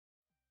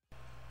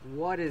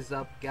What is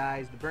up,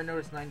 guys? The Burn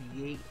Notice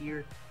 98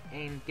 here,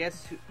 and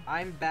guess who?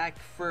 I'm back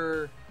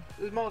for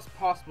the most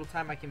possible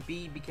time I can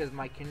be because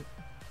my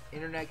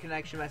internet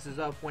connection messes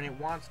up when it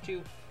wants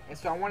to, and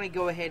so I want to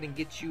go ahead and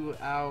get you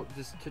out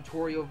this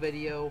tutorial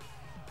video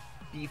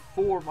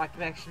before my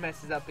connection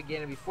messes up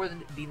again and before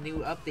the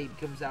new update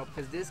comes out,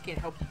 because this can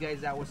help you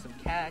guys out with some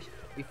cash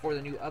before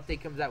the new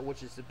update comes out,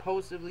 which is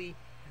supposedly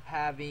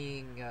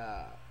having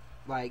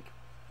like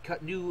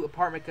new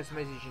apartment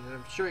customization, and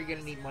I'm sure you're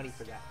gonna need money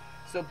for that.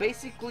 So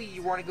basically,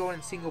 you want to go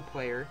in single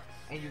player,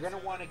 and you're gonna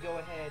want to go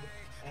ahead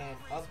and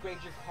upgrade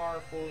your car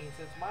fully. And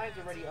since mine's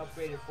already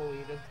upgraded fully,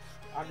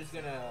 I'm just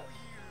gonna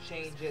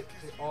change it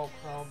to all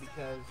Chrome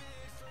because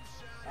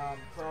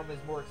Chrome is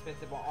more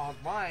expensive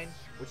online,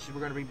 which we're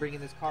going to be bringing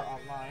this car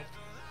online.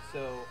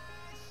 So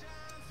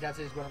that's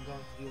just what I'm going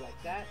to do like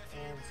that.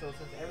 And so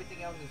since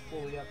everything else is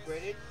fully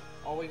upgraded,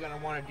 all we're going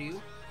to want to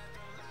do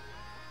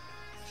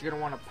is you're going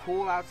to want to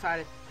pull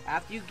outside.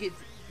 After you get,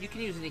 you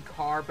can use any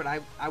car, but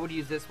I would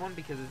use this one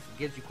because it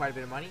gives you quite a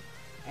bit of money.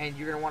 And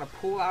you're going to want to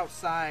pull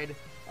outside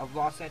of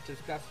Los Santos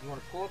Customs. You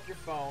want to pull up your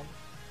phone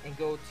and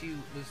go to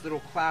this little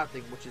cloud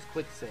thing, which is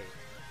Quick Save.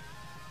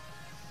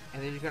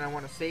 And then you're going to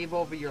want to save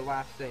over your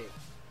last save.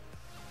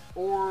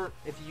 Or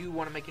if you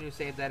want to make a new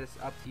save, that is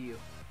up to you.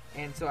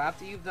 And so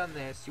after you've done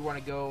this, you want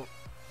to go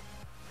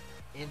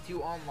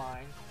into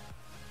online.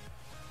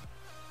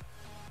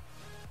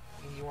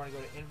 And you want to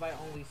go to invite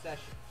only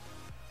session.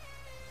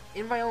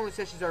 Invite only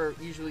sessions are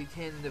usually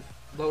tend to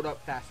load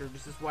up faster.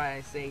 This is why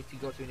I say to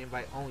go to an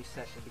invite only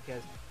session,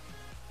 because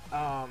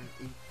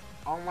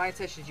online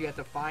sessions you have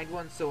to find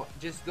one. So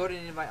just go to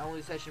an invite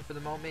only session for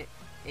the moment,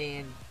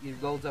 and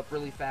it loads up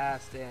really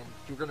fast, and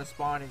you're gonna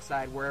spawn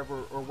inside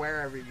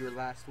wherever your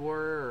last were,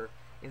 or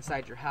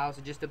inside your house.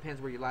 It just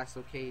depends where your last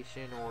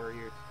location or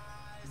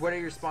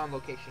whatever your spawn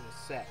location is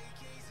set.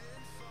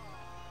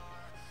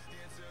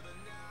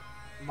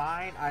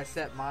 I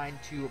set mine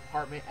to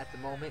apartment at the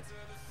moment,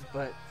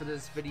 but for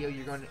this video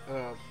you're going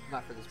to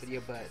not for this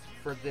video, but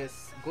for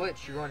this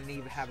glitch you're going to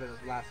need to have it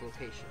as last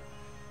location.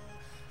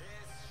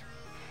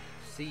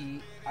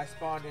 See, I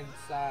spawned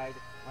inside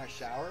my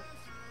shower.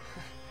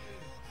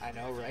 I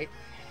know, right?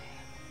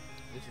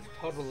 This is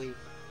totally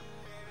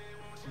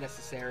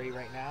necessary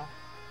right now.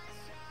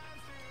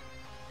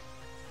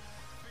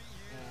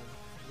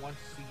 And once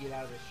you get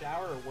out of the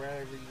shower or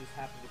wherever you just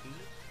happen to be,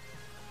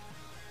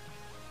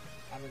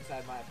 I'm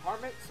inside my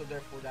apartment, so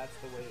therefore that's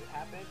the way it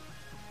happened.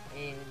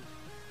 And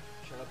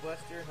shut up,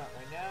 Lester, not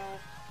right now.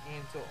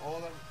 And so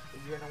all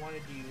you're gonna want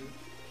to do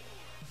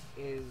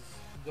is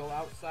go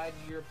outside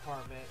your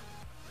apartment.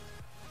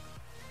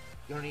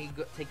 You don't need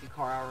to take your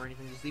car out or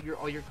anything. Just leave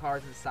all your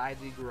cars inside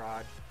the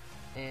garage,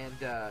 and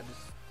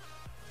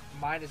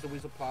mine is the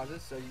Weasel Plaza.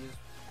 So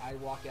I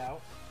walk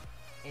out,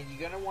 and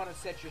you're gonna want to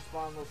set your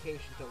spawn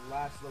location to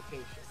last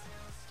location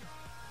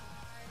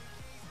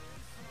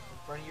in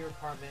front of your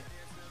apartment.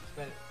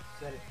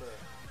 Set it for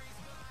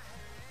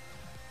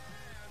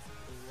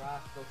the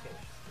last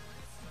location,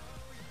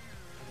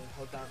 and then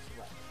hold down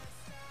select.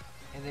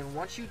 And then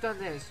once you've done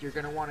this, you're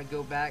gonna want to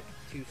go back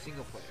to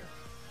single player.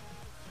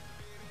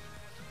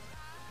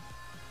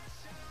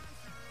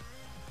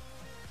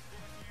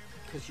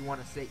 Because you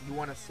want to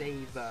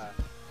save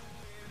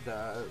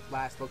the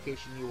last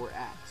location you were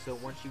at. So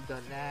once you've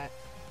done that,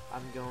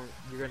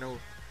 you're gonna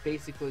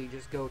basically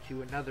just go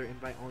to another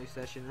invite only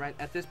session. Right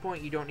at this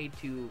point, you don't need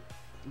to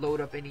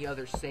load up any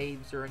other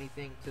saves or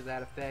anything to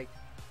that effect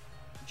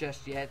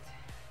just yet.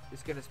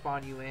 It's gonna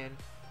spawn you in.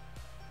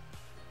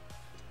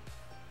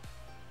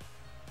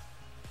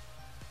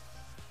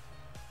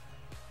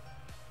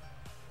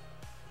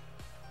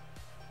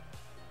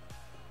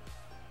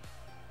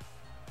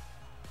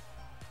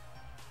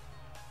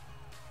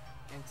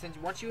 And since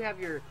once you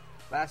have your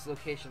last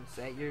location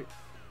set,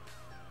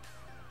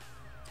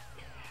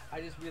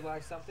 I just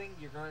realized something.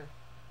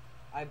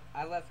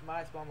 I left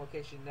my spawn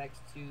location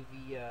next to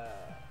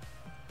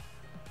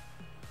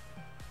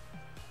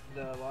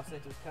the Los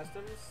Santos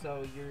Customs.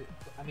 So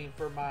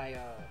for my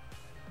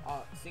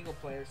single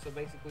player. So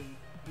basically,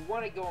 you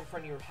want to go in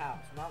front of your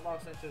house, not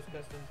Los Santos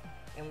Customs,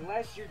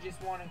 unless you're just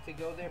wanting to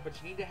go there. But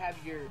you need to have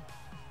your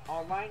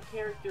online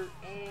character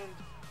and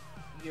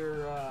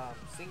your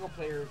single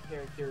player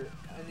character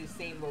in the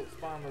same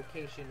spawn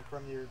location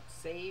from your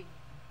save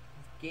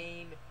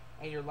game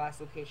and your last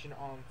location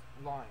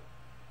online.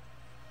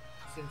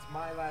 Since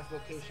my last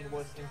location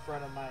was in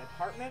front of my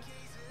apartment,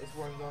 is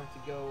where I'm going to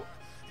go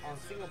on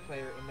single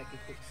player and make a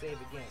quick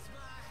save again.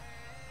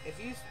 If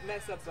you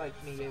mess up like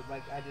me,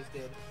 like I just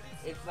did,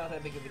 it's not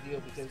that big of a deal,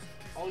 because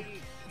all you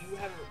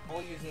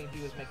need to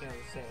do is make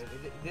another save.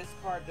 This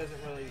part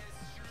doesn't really.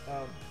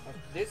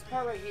 This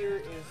part right here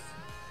is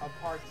a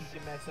part you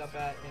can mess up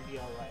at and be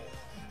alright,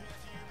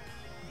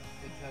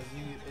 because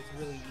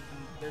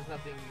there's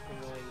nothing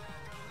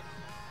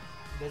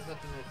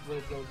that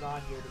really goes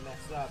on here to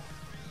mess up.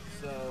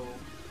 So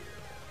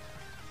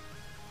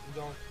I'm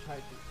going to try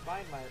to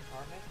find my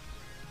apartment.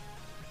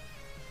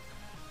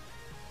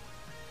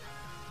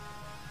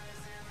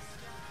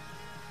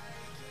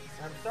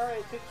 I'm sorry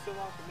it took so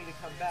long for me to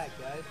come back,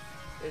 guys.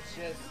 It's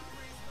just,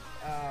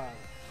 uh,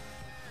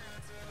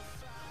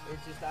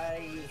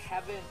 I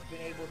haven't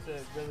been able to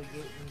really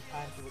get any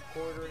time to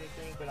record or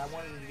anything, but I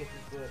wanted to get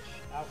this glitch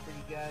out for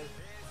you guys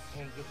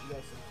and get you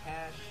guys some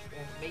cash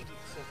and maybe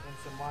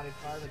some modded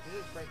cars. Like, this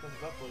is Franklin's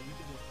Buffalo. You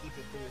can just keep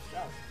it for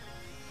yourself.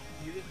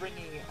 You're just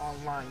bringing it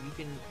online. You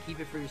can keep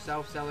it for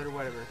yourself, sell it, or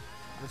whatever.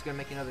 I'm just gonna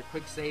make another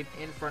quick save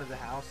in front of the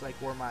house, like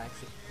where my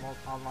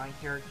online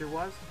character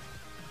was.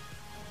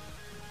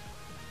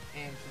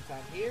 And since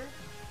I'm here,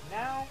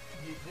 now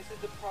this is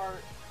the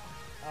part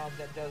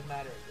that does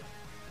matter again.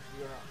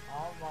 You're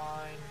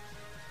online,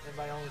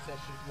 invite only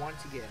session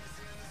once again.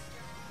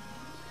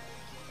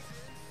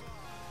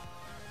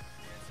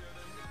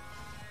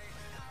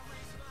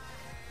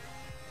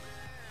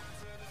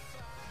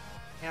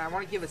 And I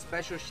want to give a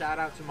special shout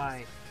out to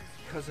my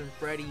cousin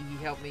Freddie.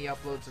 He helped me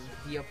upload some.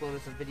 He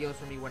uploaded some videos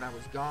for me when I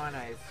was gone.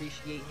 I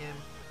appreciate him.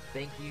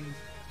 Thank you.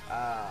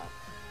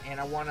 And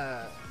I want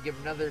to give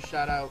another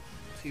shout out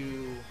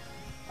to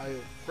a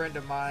friend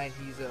of mine.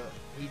 He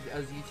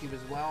does YouTube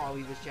as well. I'll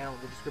leave his channel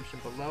in the description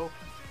below.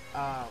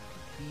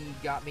 He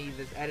got me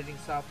this editing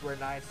software.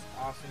 Nice,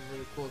 awesome,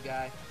 really cool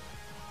guy.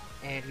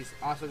 And he's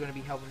also going to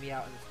be helping me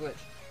out in this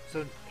glitch.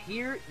 So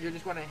here, you're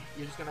just gonna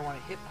want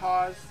to hit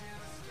pause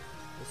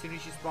as soon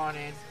as you spawn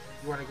in.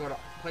 You want to go to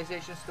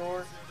PlayStation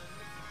Store,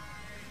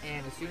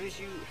 and as soon as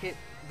you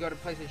go to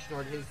PlayStation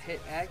Store, just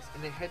hit X,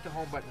 and then hit the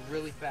home button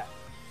really fast.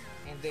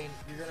 And then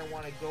you're gonna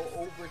want to go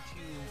over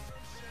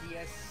to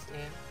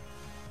PSN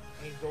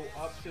and go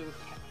up to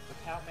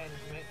account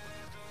management,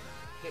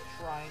 hit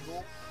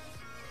triangle,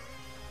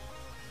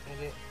 and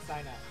hit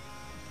sign up.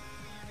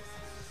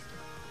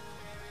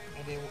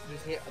 And then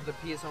just hit the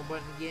PS Home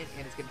button again,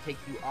 and it's gonna take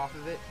you off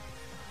of it,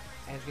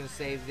 and it's gonna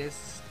save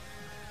this.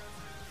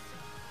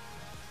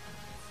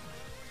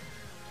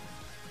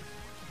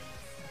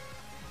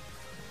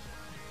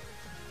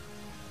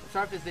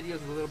 Sorry if this video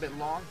is a little bit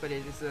long, but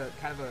it is a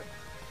kind of a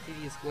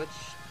tedious glitch.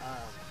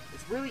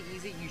 It's really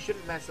easy. You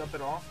shouldn't mess up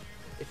at all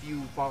if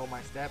you follow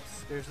my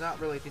steps. There's not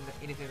really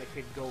anything that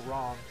could go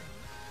wrong.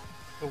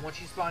 But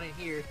once you spawn in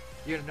here,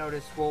 you're gonna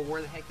notice, well,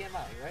 where the heck am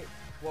I, right?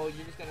 Well,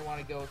 you're just gonna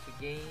want to go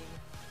to game,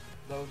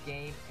 load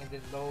game, and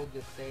then load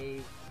the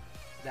save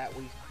that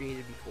we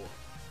created before.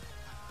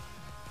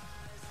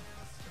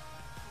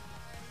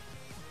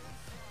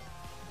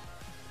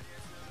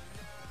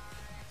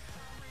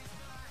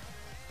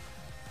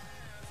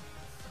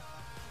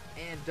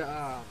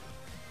 And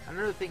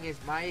another thing is,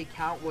 my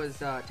account was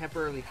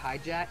temporarily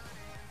hijacked,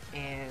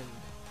 and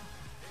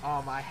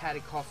I had to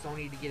call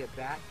Sony to get it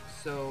back.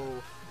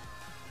 So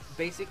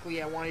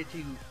basically, I wanted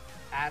to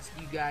ask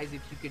you guys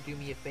if you could do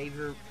me a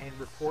favor and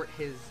report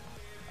his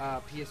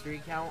PS3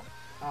 account.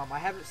 I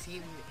haven't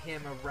seen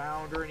him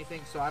around or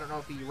anything, so I don't know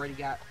if he already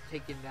got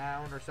taken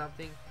down or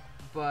something,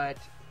 but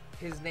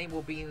his name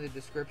will be in the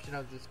description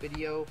of this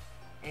video,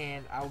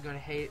 and I'll go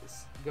ahead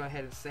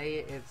and say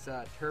it. It's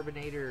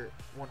Turbinator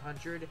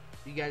 100.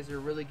 You guys are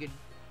really good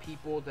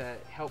people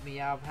that help me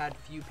out. I've had a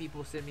few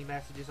people send me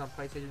messages on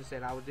PlayStation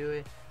saying I will do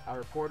it. I'll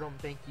report them.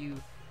 Thank you.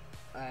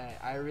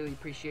 I really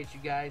appreciate you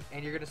guys.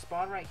 And you're gonna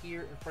spawn right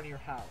here in front of your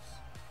house.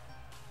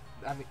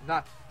 I mean,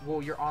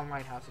 your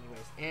online house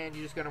anyways. And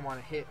you're just gonna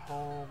want to hit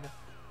home,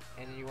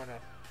 and then you want to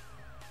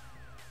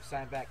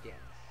sign back in.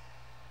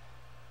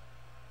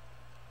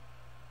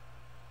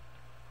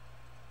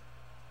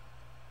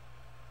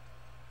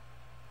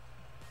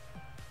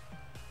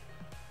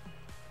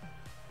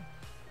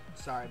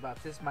 Sorry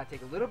about this. Might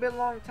take a little bit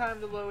long time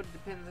to load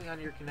depending on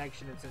your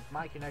connection, and since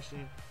my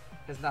connection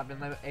has not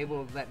been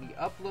able to let me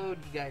upload,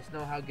 you guys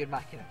know how good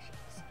my connection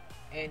is.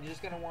 And you're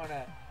just gonna want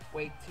to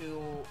wait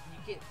till you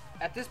get.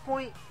 At this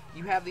point,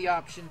 you have the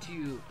option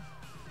to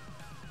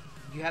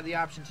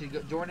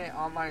join an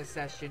online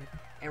session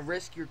and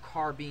risk your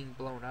car being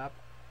blown up,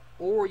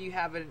 or you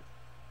have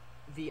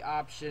the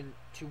option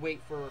to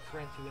wait for a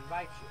friend to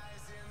invite you.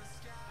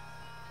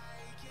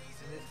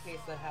 In this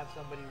case, I have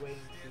somebody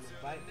waiting to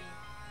invite me.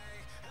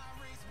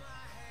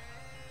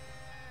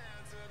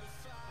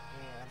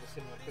 And I'm just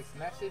sending a quick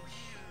message.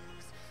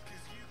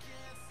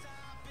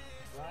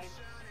 Right.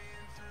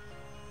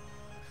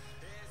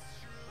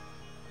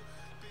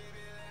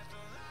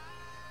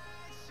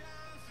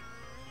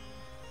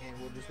 And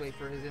we'll just wait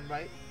for his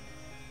invite.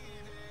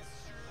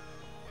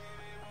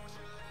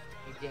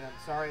 Again,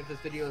 I'm sorry if this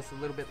video is a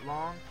little bit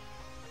long,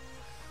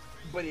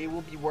 but it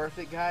will be worth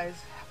it, guys.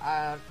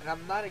 And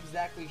I'm not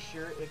exactly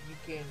sure if you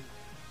can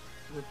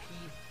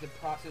repeat the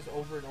process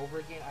over and over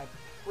again. I'm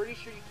pretty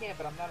sure you can,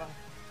 but I'm not.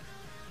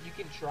 You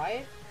can try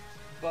it,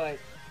 but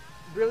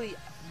really,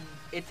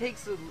 it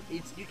takes.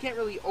 You can't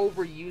really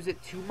overuse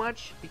it too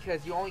much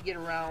because you only get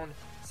around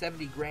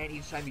 70 grand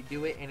each time you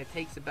do it, and it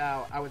takes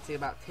about, I would say,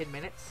 about 10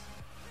 minutes,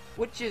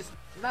 which is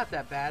not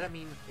that bad. I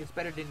mean, it's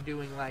better than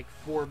doing like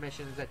 4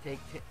 missions that take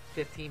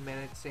 15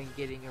 minutes and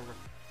getting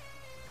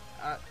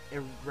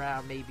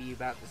around maybe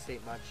about the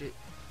same much.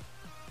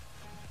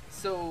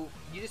 So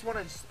you just want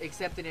to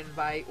accept an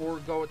invite or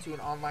go to an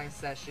online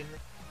session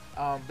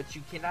But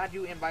you cannot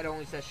do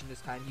invite-only session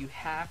this time. You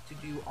have to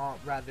do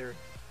rather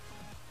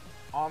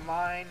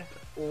online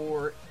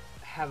or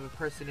have a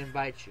person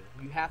invite you.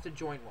 You have to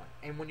join one.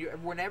 And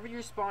whenever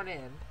you spawn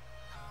in,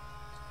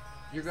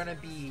 you're gonna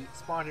be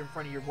spawned in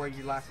front of where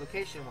your last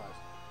location was,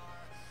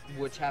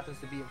 which happens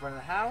to be in front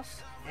of the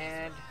house.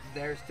 And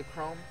there's the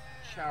Chrome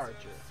Charger.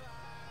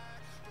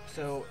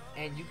 So,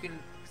 and you can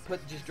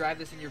just drive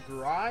this in your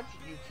garage.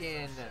 You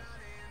can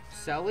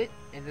sell it.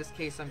 In this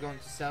case, I'm going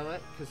to sell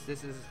it because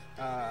this is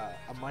a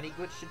money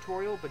glitch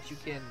tutorial, but you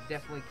can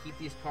definitely keep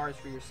these cars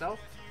for yourself.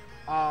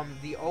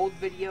 The old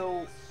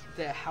video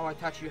that how I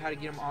taught you how to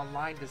get them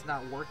online does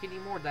not work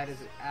anymore. That is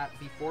at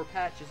before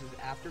patch. This is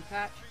after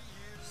patch.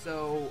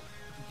 So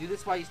do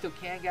this while you still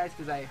can, guys,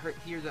 because I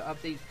hear the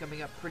update's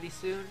coming up pretty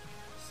soon.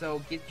 So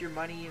get your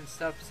money and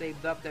stuff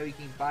saved up that we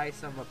can buy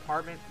some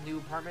new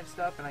apartment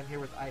stuff. And I'm here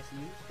with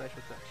ICU.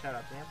 Special shout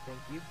out to him. Thank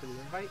you for the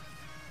invite.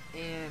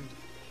 And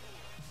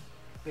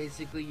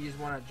basically, you just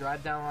want to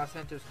drive down Los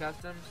Santos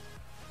Customs.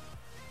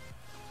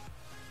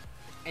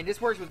 And this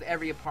works with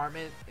every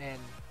apartment, and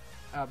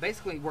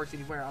basically it works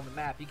anywhere on the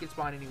map. You can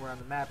spawn anywhere on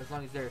the map as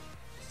long as they're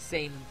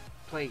same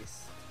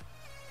place.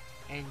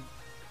 And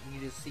you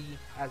just see,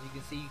 as you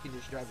can see, you can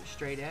just drive it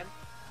straight in,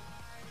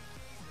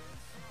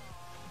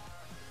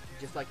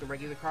 just like a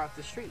regular car off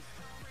the street.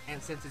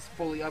 And since it's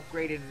fully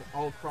upgraded and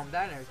all chromed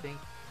out and everything,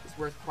 it's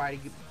worth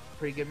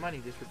pretty good money.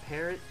 Just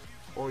repair it,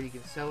 or you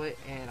can sell it.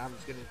 And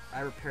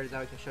I repaired it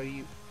that I can show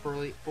you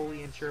fully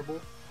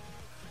insurable.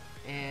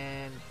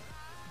 And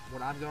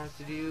what I'm going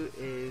to do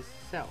is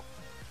sell.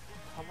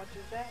 How much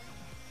is that?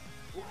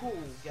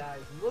 Ooh,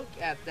 guys, look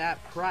at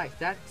that price.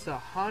 That's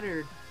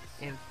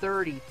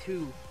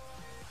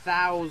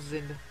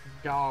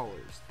 $132,000.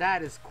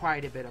 That is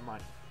quite a bit of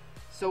money.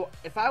 So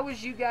if I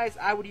was you guys,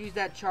 I would use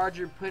that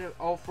charger, put it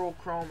all full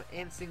chrome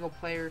in single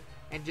player,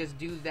 and just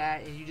do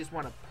that. And you just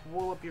want to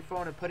pull up your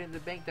phone and put it in the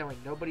bank. That way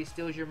nobody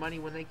steals your money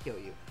when they kill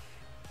you.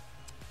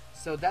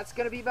 So that's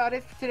going to be about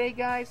it for today,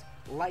 guys.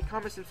 Like,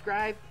 comment,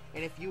 subscribe.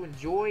 And if you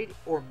enjoyed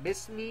or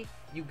missed me,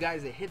 you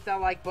guys hit that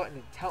like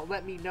button and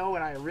let me know.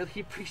 And I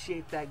really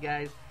appreciate that,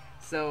 guys.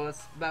 So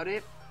that's about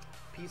it.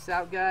 Peace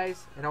out,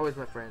 guys. And always,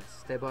 my friends,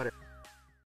 stay butter.